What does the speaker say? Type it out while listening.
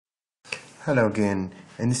Hello again.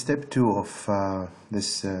 In step 2 of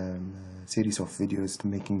this series of videos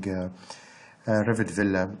making a Revit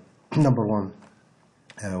villa, number 1.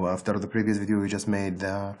 After the previous video, we just made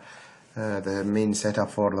the main setup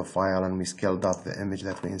for the file, and we scaled up the image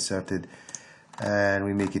that we inserted, and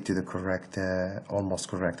we make it to the correct, almost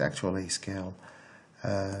correct actually scale.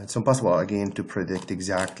 It's impossible again to predict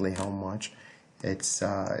exactly how much. It's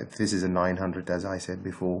if this is a 900, as I said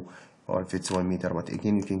before, or if it's 1 meter, but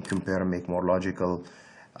again you can compare and make more logical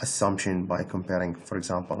assumption by comparing, for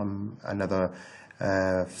example, another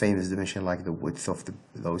famous dimension like the width of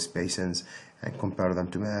those basins, and compare them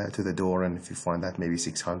to the door, and if you find that maybe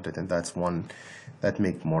 600, and that's one that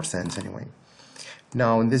make more sense anyway.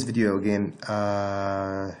 Now in this video again,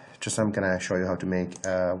 just I'm gonna show you how to make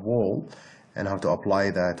a wall and how to apply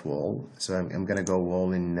that wall. So I'm gonna go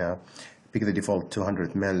wall in pick the default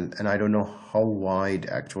 200 mil, and I don't know how wide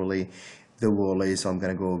actually the wall is, so I'm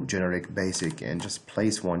gonna go generic basic and just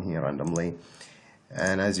place one here randomly,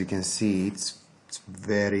 and as you can see it's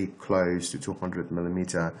very close to 200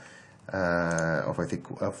 millimeter of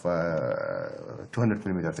 200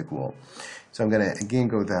 millimeter thick wall. So I'm gonna again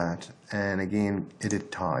go that, and again edit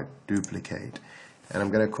type, duplicate, and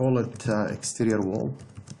I'm gonna call it exterior wall,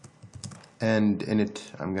 and in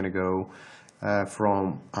it I'm gonna go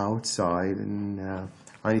from outside, and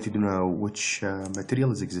I need to know which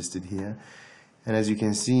materials existed here. And as you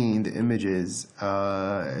can see in the images,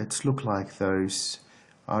 it's look like those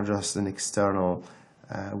are just an external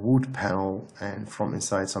wood panel, and from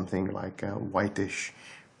inside something like a whitish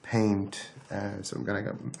paint. So I'm gonna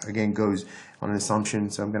go, again goes on an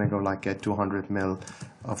assumption, so I'm gonna go like a 200 mil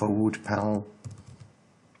of a wood panel,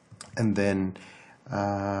 and then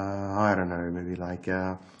I don't know, maybe like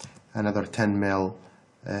another 10 mil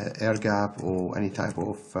air gap or any type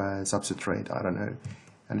of substrate, I don't know,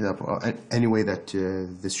 any way that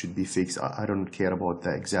this should be fixed. I don't care about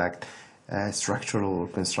the exact structural or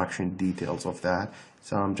construction details of that,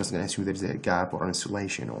 so I'm just going to assume there's a gap or an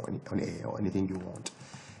insulation or anything you want.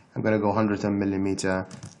 I'm going to go 110 millimeter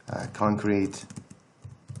concrete,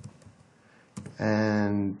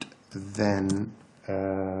 and then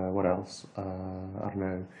what else, I don't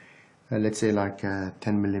know, let's say like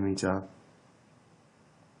 10 millimeter,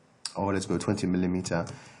 or let's go 20 millimeter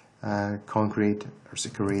concrete or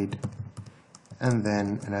Securite, and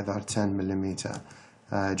then another 10 millimeter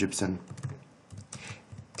gypsum,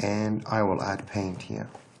 and I will add paint here.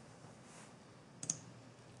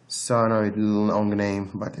 So I know it's a long name,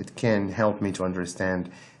 but it can help me to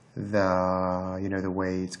understand the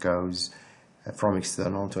way it goes from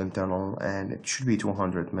external to internal, and it should be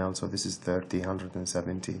 200 mil, so this is 30,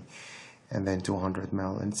 170, and then 200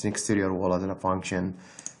 mil, and it's an exterior wall as a function.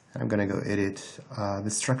 I'm gonna go edit. The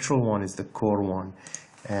structural one is the core one,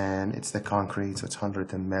 and it's the concrete, so it's 100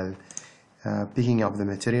 ml. Picking up the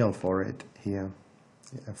material for it here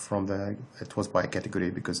from it was by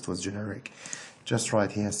category because it was generic. Just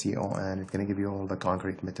right here CON, it's gonna give you all the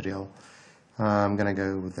concrete material. I'm gonna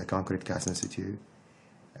go with the concrete cast institute,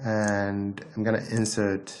 and I'm gonna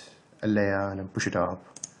insert a layer and push it up,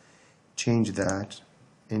 change that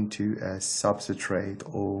into a substrate,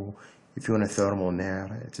 or if you want a thermal nair,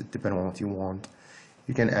 it's depending on what you want.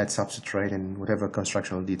 You can add substrate and whatever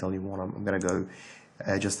constructional detail you want. I'm gonna go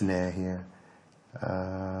just nair here.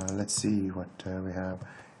 Let's see what we have.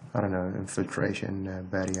 I don't know, infiltration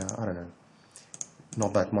barrier, I don't know,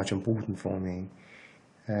 not that much important for me.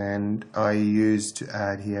 And I used to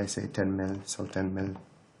add here, say 10 mil, so 10 mil,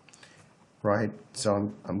 right?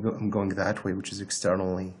 So I'm going that way, which is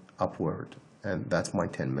externally upward, and that's my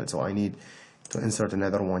 10 mil. So I need to insert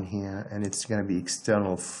another one here, and it's going to be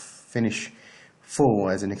external finish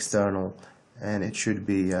 4 as an external, and it should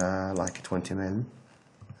be like 20 mil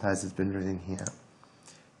as it's been written here.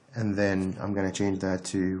 And then I'm going to change that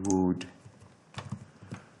to wood,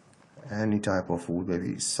 any type of wood,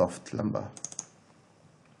 maybe soft lumber.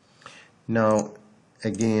 Now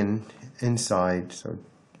again inside, so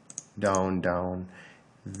down,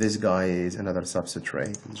 this guy is another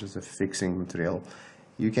substrate. It's just a fixing material.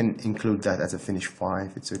 You can include that as a finish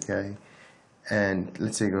 5, it's okay. And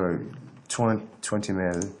let's say go 20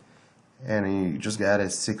 mil, and you just add a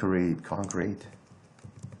Securite concrete.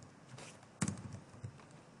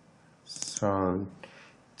 So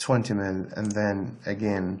 20 mil, and then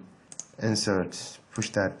again insert, push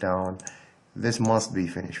that down. This must be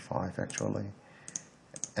finish 5 actually,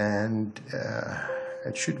 and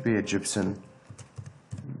it should be a gypsum.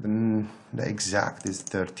 The exact is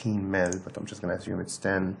 13 mil, but I'm just gonna assume it's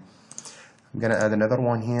 10. I'm gonna add another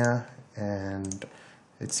one here, and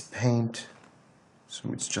it's paint, so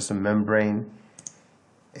it's just a membrane,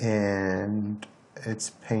 and it's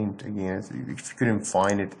paint again. If you couldn't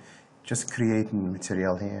find it, just create new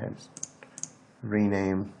material here.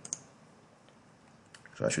 Rename.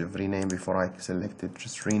 So I should have renamed before I selected.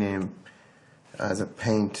 Just rename as a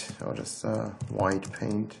paint, or just white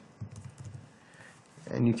paint.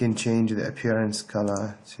 And you can change the appearance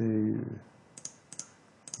color to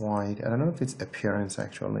white. I don't know if it's appearance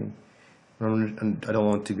actually. I don't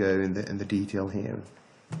want to go in the detail here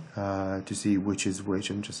to see which is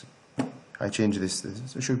which. I changed this.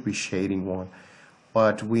 This should be shading one,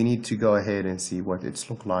 but we need to go ahead and see what it's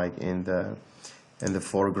look like in the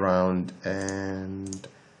foreground and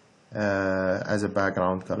as a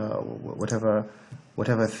background color,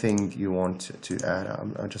 whatever thing you want to add.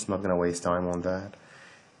 I'm just not gonna waste time on that.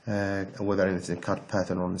 Whether it's a cut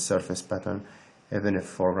pattern or a surface pattern, even a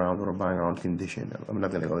foreground or a background condition. I'm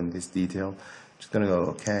not going to go in this detail. Just going to go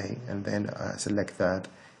OK, and then select that.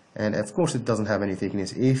 And of course, it doesn't have any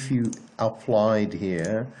thickness. If you applied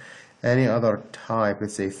here any other type,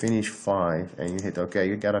 let's say finish 5, and you hit OK,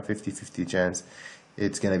 you got a 50-50 chance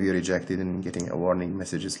it's going to be rejected and getting a warning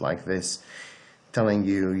messages like this, telling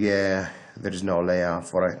you, yeah, there is no layer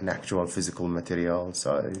for an actual physical material.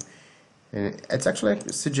 So and it's actually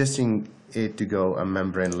suggesting it to go a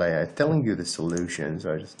membrane layer, telling you the solution.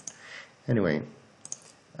 So anyway,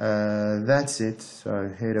 that's it. So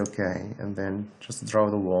hit OK, and then just draw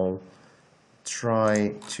the wall.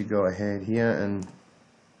 Try to go ahead here, and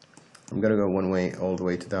I'm gonna go one way all the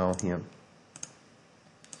way to down here.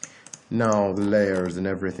 Now the layers and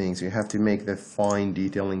everything, so you have to make the fine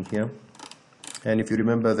detailing here. And if you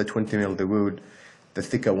remember the 20 mil, the wood, the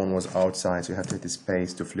thicker one was outside, so you have to hit the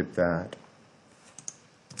space to flip that.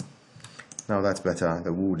 Now that's better,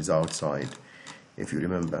 the wood is outside, if you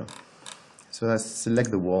remember. So let's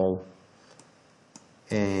select the wall,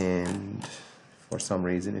 and for some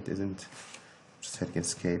reason it isn't, just hit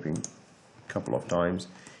escaping a couple of times.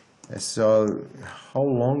 So how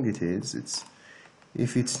long it is,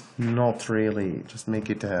 if it's not really, just make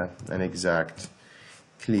it an exact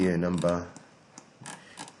clear number.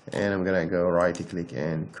 And I'm gonna go right click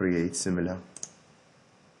and create similar.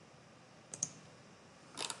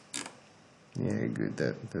 Yeah, good.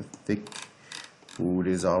 The thick wood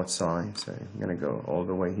is outside, so I'm gonna go all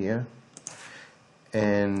the way here.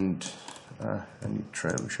 And I need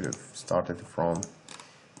trim, should have started from.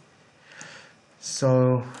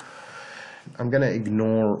 So I'm gonna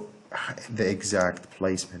ignore the exact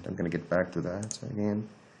placement. I'm gonna get back to that. So again,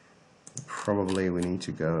 probably we need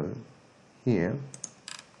to go here.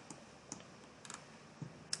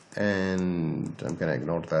 And I'm gonna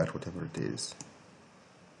ignore that, whatever it is.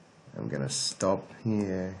 I'm gonna stop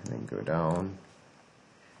here and then go down.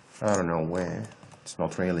 I don't know where. It's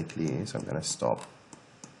not really clear, so I'm gonna stop.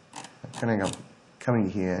 I'm gonna go coming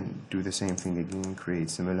here and do the same thing again, create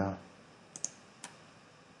similar.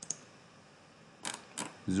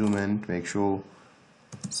 Zoom in to make sure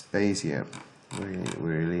space here. We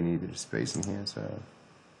really need space in here, so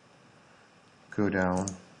go down,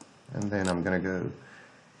 and then I'm gonna go.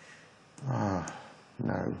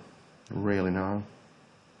 No, really no.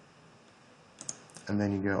 And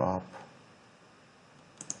then you go up,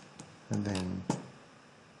 and then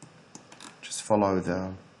just follow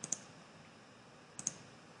the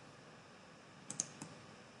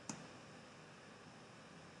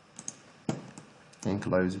and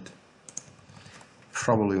close it.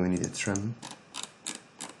 Probably we need a trim.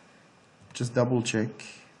 Just double check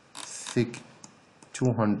thick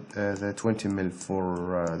 200 the 20 mil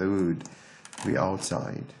for the wood be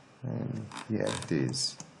outside, and yeah, it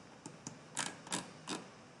is.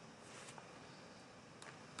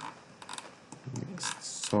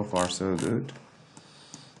 So far so good.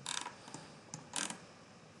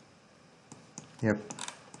 Yep.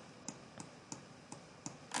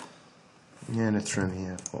 And a trim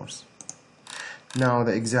here, of course. Now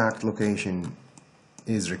the exact location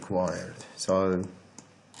is required, so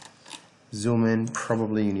zoom in.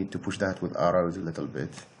 Probably you need to push that with arrows a little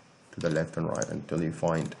bit to the left and right until you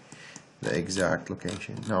find the exact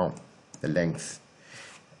location. Now the length,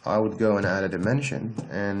 I would go and add a dimension,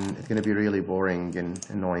 and it's going to be really boring and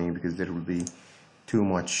annoying because there will be too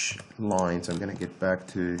much lines. I'm going to get back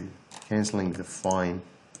to cancelling the fine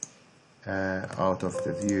out of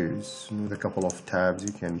the views. With a couple of tabs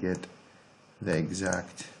you can get the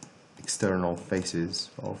exact external faces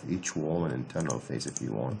of each wall and internal face if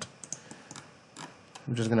you want.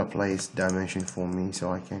 I'm just going to place dimension for me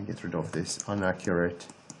so I can get rid of this inaccurate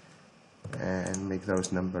and make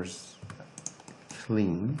those numbers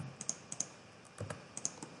clean.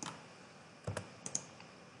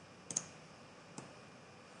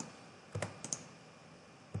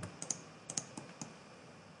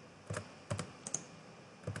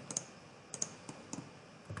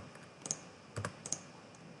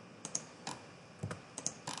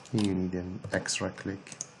 You need an extra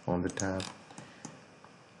click on the tab.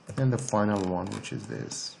 And the final one, which is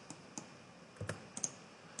this.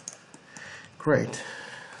 Great.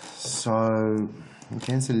 So you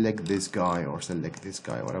can select this guy or select this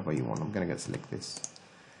guy, whatever you want. I'm gonna select this.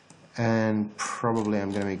 And probably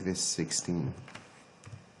I'm gonna make this 16.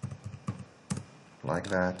 Like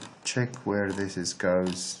that. Check where this is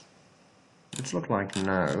goes. It looks like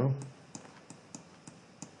no.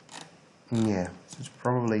 Yeah, so it's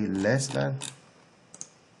probably less than.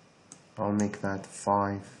 I'll make that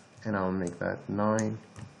 5 and I'll make that 9,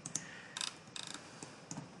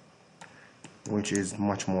 which is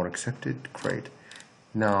much more accepted. Great.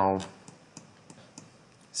 Now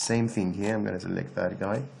same thing here. I'm going to select that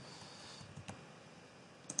guy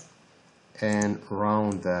and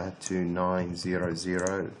round that to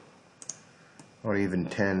 900 or even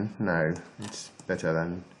 10. No, it's better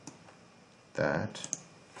than that.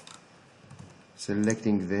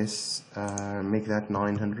 Selecting this, make that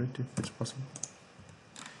 900 if it's possible.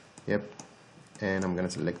 Yep. And I'm going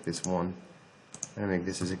to select this one and make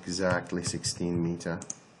this is exactly 16 meter.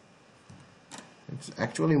 It's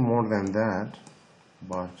actually more than that,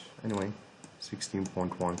 but anyway,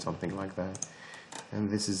 16.1, something like that. And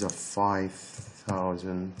this is a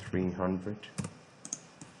 5,300.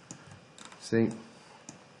 See?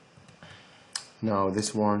 Now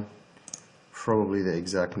this one, probably the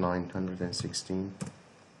exact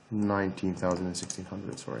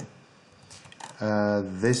 19,1600, sorry.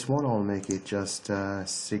 This one I'll make it just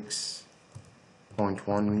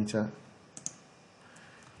 6.1 meter.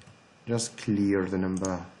 Just clear the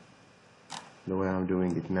number the way I'm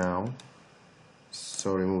doing it now.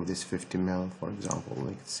 So remove this 50 mil, for example,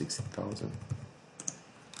 make it 60,000.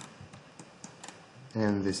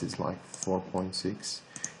 And this is like 4.6.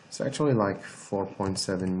 It's actually like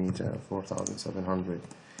 4.7 meter, 4,700,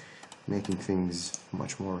 making things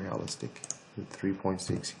much more realistic. With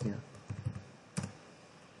 3.6 here.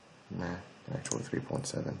 Nah, actually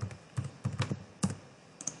 3.7.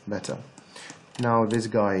 Better. Now this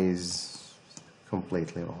guy is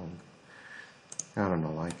completely wrong. I don't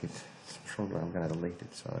know, like it. Probably I'm gonna delete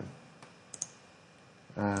it. So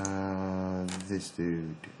this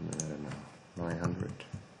dude, I don't know, 900.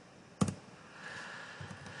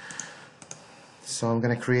 So I'm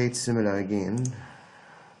gonna create similar again,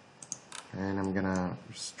 and I'm gonna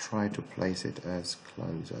just try to place it as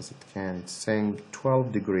close as it can. It's saying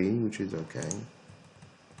 12 degree, which is okay.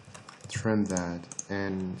 Trim that,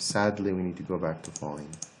 and sadly we need to go back to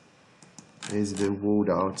find. Is the wood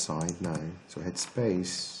outside? No. So hit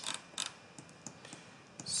space.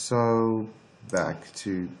 So back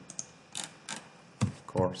to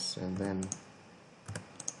course, and then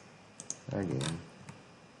again.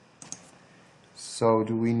 So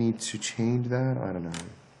do we need to change that? I don't know.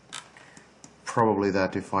 Probably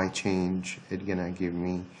that if I change, it's gonna give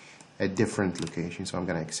me a different location. So I'm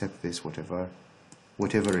gonna accept this, whatever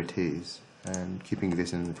it is, and keeping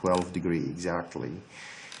this in 12 degree exactly.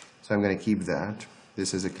 So I'm gonna keep that.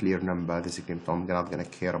 This is a clear number. I'm not gonna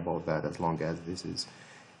care about that as long as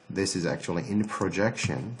this is actually in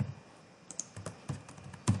projection.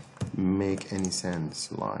 Make any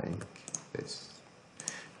sense like this.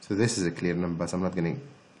 So this is a clear number, so I'm not going to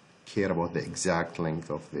care about the exact length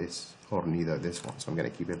of this, or neither this one, so I'm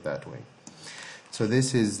going to keep it that way. So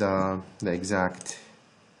this is the exact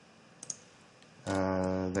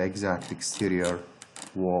exterior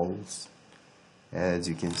walls, as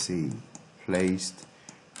you can see, placed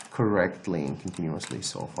correctly and continuously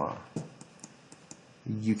so far.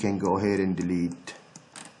 You can go ahead and delete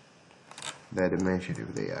that dimension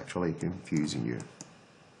if they actually confusing you.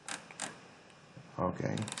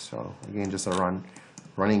 Okay, so again, just a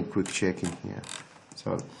running quick check in here.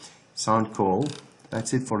 So sound cool.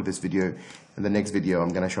 That's it for this video. In the next video, I'm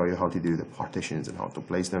going to show you how to do the partitions and how to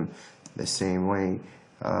place them the same way.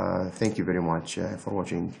 Thank you very much for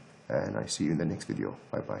watching, and I see you in the next video.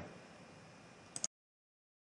 Bye bye.